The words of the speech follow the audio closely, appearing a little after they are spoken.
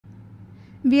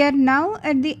We are now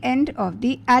at the end of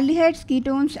the aldehydes,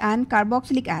 ketones and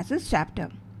carboxylic acids chapter.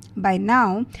 By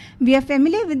now, we are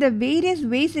familiar with the various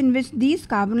ways in which these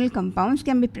carbonyl compounds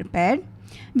can be prepared.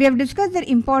 We have discussed their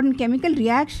important chemical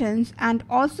reactions and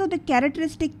also the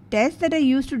characteristic tests that are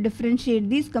used to differentiate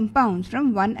these compounds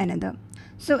from one another.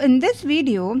 So in this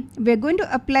video, we are going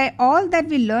to apply all that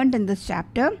we learned in this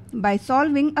chapter by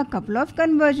solving a couple of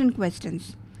conversion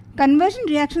questions. Conversion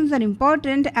reactions are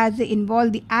important as they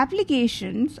involve the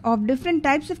applications of different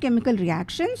types of chemical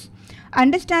reactions,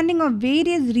 understanding of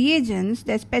various reagents,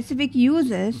 their specific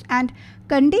uses, and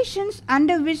conditions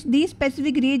under which these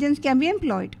specific reagents can be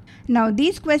employed. Now,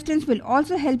 these questions will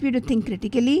also help you to think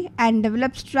critically and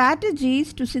develop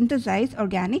strategies to synthesize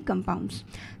organic compounds.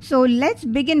 So, let's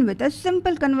begin with a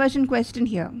simple conversion question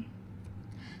here.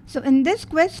 So in this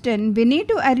question, we need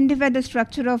to identify the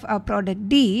structure of our product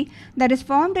D that is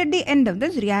formed at the end of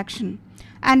this reaction.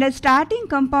 And a starting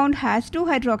compound has two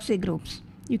hydroxy groups.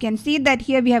 You can see that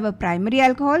here we have a primary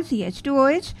alcohol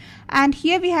CH2OH and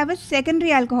here we have a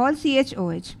secondary alcohol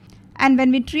CHOH. And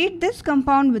when we treat this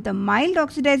compound with a mild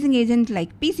oxidizing agent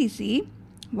like PCC,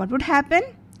 what would happen?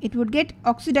 It would get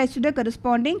oxidized to the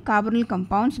corresponding carbonyl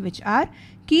compounds which are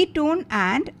ketone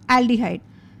and aldehyde.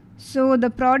 So the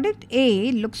product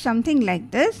A looks something like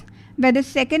this, where the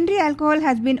secondary alcohol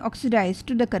has been oxidized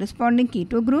to the corresponding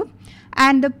keto group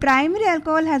and the primary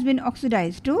alcohol has been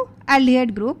oxidized to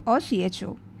aldehyde group or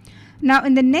CHO. Now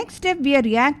in the next step, we are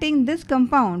reacting this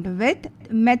compound with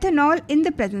methanol in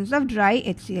the presence of dry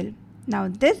HCl. Now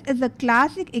this is a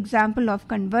classic example of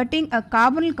converting a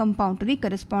carbonyl compound to the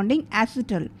corresponding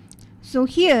acetal. So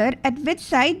here, at which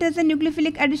site does the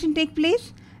nucleophilic addition take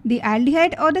place? The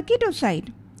aldehyde or the keto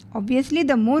side? Obviously,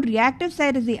 the more reactive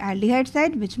side is the aldehyde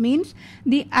side, which means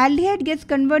the aldehyde gets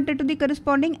converted to the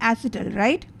corresponding acetal,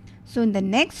 right? So in the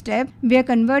next step, we are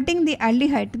converting the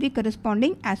aldehyde to the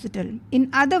corresponding acetal. In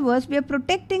other words, we are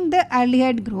protecting the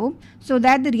aldehyde group so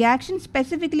that the reaction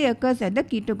specifically occurs at the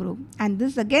keto group. And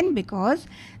this again because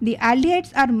the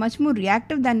aldehydes are much more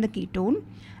reactive than the ketone.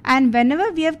 And whenever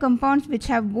we have compounds which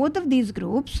have both of these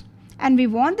groups, and we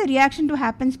want the reaction to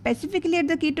happen specifically at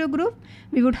the keto group,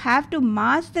 we would have to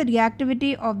mask the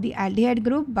reactivity of the aldehyde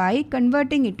group by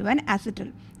converting it to an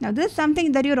acetal. Now this is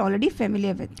something that you're already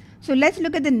familiar with. So let's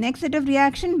look at the next set of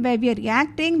reaction where we are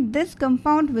reacting this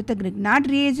compound with a Grignard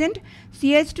reagent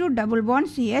CH2 double bond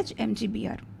CH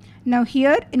MgBr. Now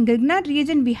here in Grignard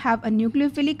reagent we have a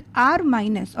nucleophilic R-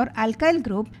 or alkyl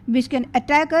group which can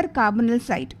attack our carbonyl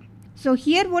site. So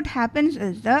here what happens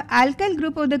is the alkyl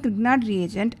group of the Grignard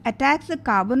reagent attacks the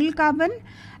carbonyl carbon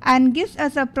and gives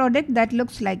us a product that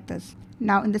looks like this.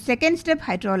 Now in the second step,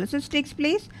 hydrolysis takes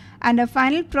place and a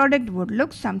final product would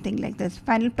look something like this.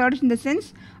 Final product in the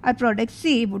sense our product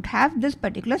C would have this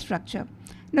particular structure.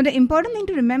 Now the important thing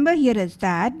to remember here is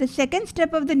that the second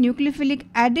step of the nucleophilic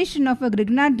addition of a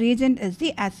Grignard reagent is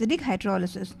the acidic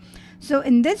hydrolysis. So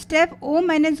in this step, O-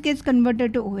 gets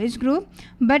converted to OH group,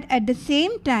 but at the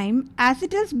same time,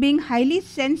 acetals being highly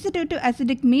sensitive to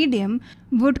acidic medium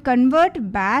would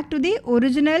convert back to the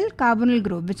original carbonyl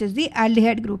group, which is the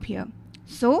aldehyde group here.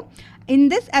 So in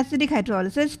this acidic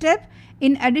hydrolysis step,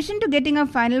 in addition to getting a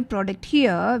final product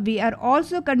here, we are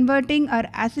also converting our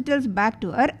acetals back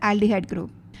to our aldehyde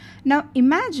group. Now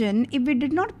imagine if we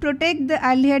did not protect the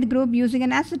aldehyde group using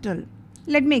an acetal.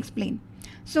 Let me explain.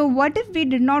 So what if we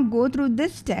did not go through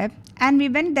this step and we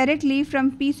went directly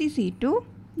from PCC to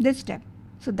this step?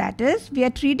 So that is, we are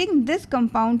treating this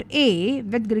compound A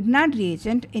with Grignard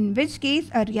reagent, in which case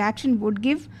a reaction would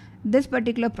give this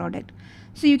particular product.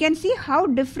 So you can see how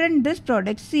different this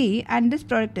product C and this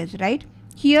product is, right?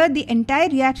 Here the entire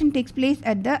reaction takes place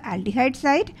at the aldehyde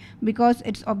side because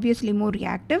it's obviously more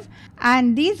reactive,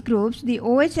 and these groups, the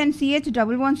OH and CH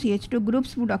double bond CH2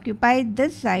 groups, would occupy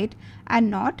this site and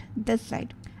not this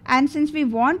site. And since we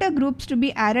want our groups to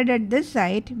be added at this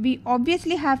site, we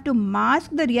obviously have to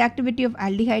mask the reactivity of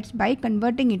aldehydes by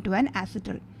converting it to an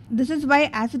acetal. This is why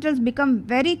acetals become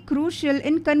very crucial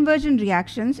in conversion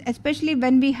reactions, especially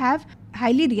when we have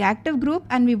highly reactive group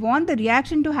and we want the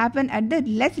reaction to happen at the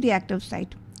less reactive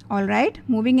site. Alright,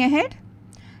 moving ahead.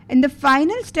 In the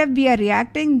final step, we are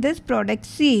reacting this product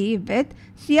C with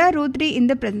CrO3 in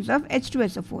the presence of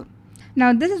H2SO4.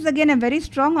 Now this is again a very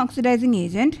strong oxidizing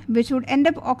agent which would end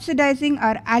up oxidizing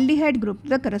our aldehyde group to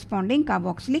the corresponding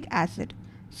carboxylic acid.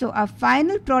 So our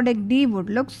final product D would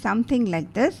look something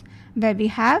like this, where we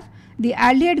have the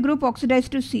aldehyde group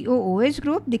oxidized to COOH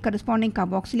group, the corresponding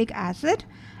carboxylic acid,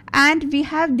 and we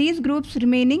have these groups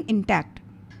remaining intact.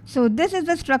 So this is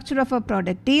the structure of a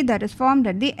product D that is formed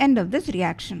at the end of this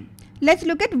reaction. Let's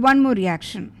look at one more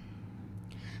reaction.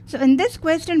 So in this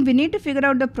question, we need to figure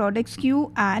out the products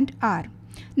Q and R.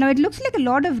 Now it looks like a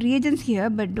lot of reagents here,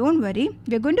 but don't worry.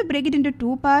 We're going to break it into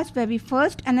two parts where we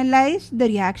first analyze the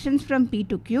reactions from P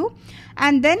to Q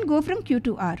and then go from Q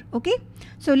to R. Okay.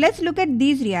 So let's look at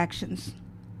these reactions.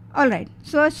 Alright,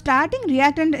 so our starting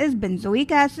reactant is benzoic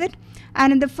acid,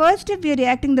 and in the first step we are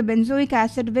reacting the benzoic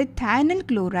acid with thionyl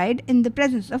chloride in the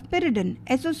presence of pyridine,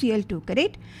 SOCl2,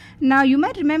 correct? Now you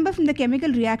might remember from the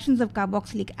chemical reactions of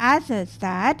carboxylic acids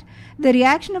that the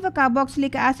reaction of a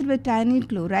carboxylic acid with thionyl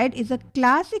chloride is a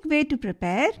classic way to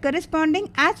prepare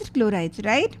corresponding acid chlorides,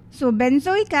 right? So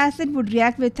benzoic acid would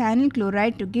react with thionyl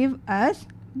chloride to give us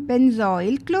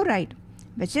benzoyl chloride,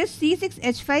 which is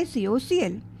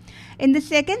C6H5COCl. In the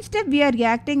second step, we are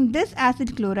reacting this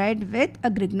acid chloride with a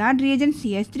Grignard reagent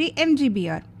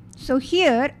CH3MgBr. So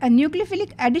here a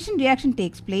nucleophilic addition reaction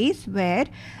takes place where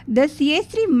the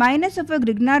CH3 minus of a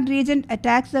Grignard reagent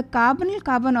attacks the carbonyl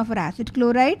carbon of our acid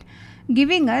chloride,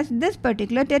 giving us this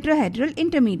particular tetrahedral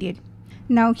intermediate.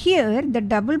 Now here the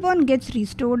double bond gets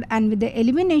restored, and with the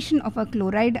elimination of a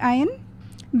chloride ion,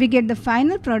 we get the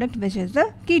final product, which is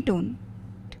the ketone.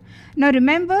 Now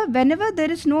remember, whenever there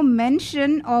is no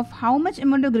mention of how much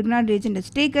amount of Grignard reagent is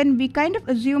taken, we kind of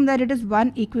assume that it is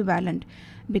one equivalent.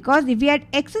 Because if we had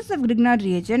excess of Grignard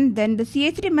reagent, then the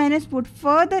CH3 minus would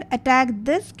further attack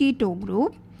this keto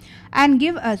group and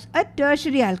give us a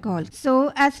tertiary alcohol.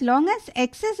 So as long as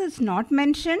excess is not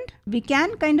mentioned, we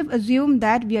can kind of assume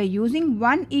that we are using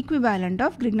one equivalent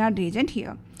of Grignard reagent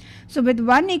here. So with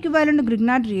one equivalent of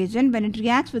Grignard reagent, when it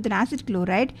reacts with an acid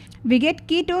chloride, we get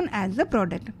ketone as the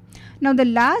product. Now the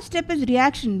last step is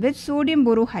reaction with sodium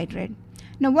borohydride.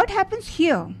 Now what happens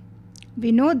here?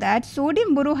 We know that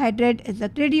sodium borohydride is a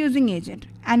reducing agent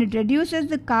and it reduces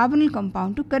the carbonyl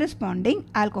compound to corresponding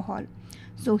alcohol.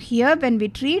 So here when we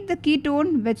treat the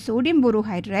ketone with sodium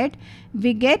borohydride,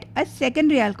 we get a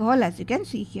secondary alcohol, as you can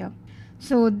see here.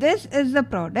 So this is the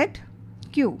product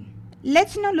Q.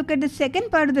 Let's now look at the second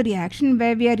part of the reaction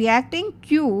where we are reacting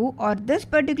Q or this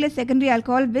particular secondary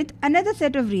alcohol with another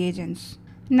set of reagents.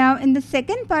 Now in the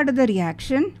second part of the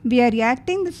reaction, we are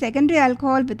reacting the secondary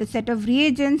alcohol with a set of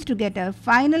reagents to get a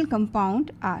final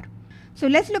compound R. So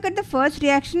let's look at the first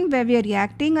reaction where we are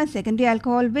reacting a secondary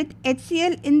alcohol with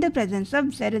HCl in the presence of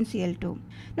ZnCl2.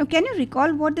 Now can you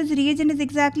recall what this reagent is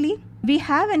exactly? We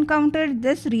have encountered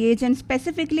this reagent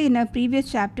specifically in a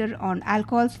previous chapter on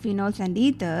alcohols, phenols and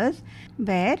ethers,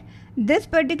 where this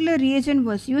particular reagent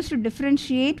was used to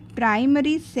differentiate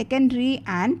primary, secondary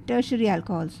and tertiary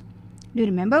alcohols. Do you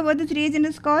remember what this reagent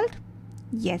is called?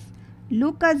 Yes,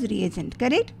 Lucas reagent,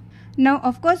 correct? Now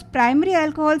of course primary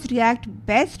alcohols react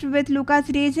best with Lucas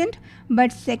reagent,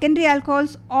 but secondary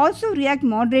alcohols also react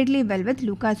moderately well with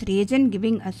Lucas reagent,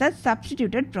 giving us a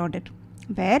substituted product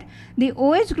where the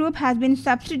OH group has been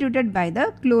substituted by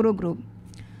the chloro group.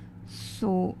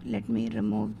 So let me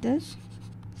remove this.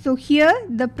 So here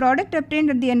the product obtained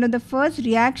at the end of the first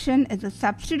reaction is a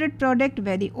substituted product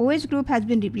where the OH group has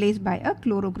been replaced by a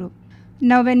chloro group.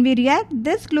 Now when we react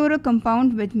this chloro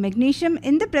compound with magnesium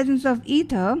in the presence of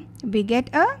ether, we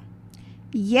get a,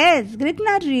 yes,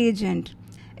 Grignard reagent.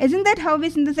 Isn't that how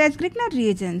we synthesize Grignard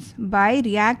reagents? By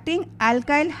reacting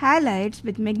alkyl halides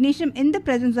with magnesium in the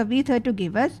presence of ether to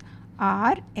give us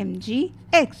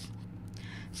RMgX.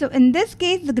 So in this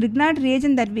case, the Grignard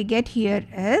reagent that we get here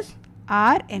is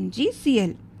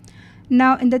RMgCl.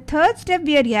 Now in the third step,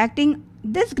 we are reacting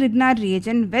this Grignard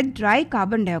reagent with dry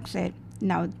carbon dioxide.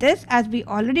 Now this, as we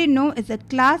already know, is a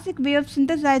classic way of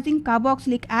synthesizing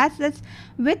carboxylic acids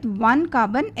with one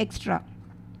carbon extra.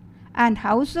 And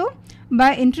how so?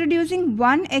 By introducing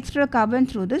one extra carbon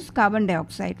through this carbon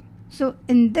dioxide. So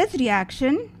in this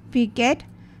reaction, we get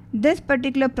this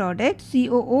particular product,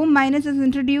 COO minus is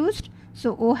introduced.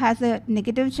 So O has a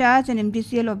negative charge and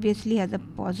MgCl obviously has a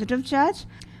positive charge.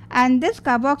 And this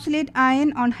carboxylate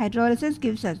ion on hydrolysis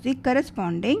gives us the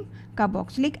corresponding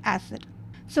carboxylic acid.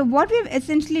 So what we've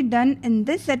essentially done in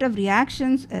this set of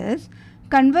reactions is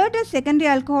convert a secondary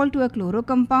alcohol to a chloro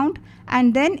compound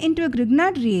and then into a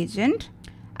Grignard reagent,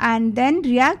 and then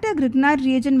react a Grignard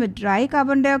reagent with dry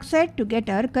carbon dioxide to get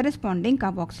our corresponding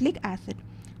carboxylic acid.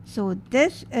 So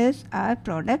this is our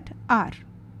product R.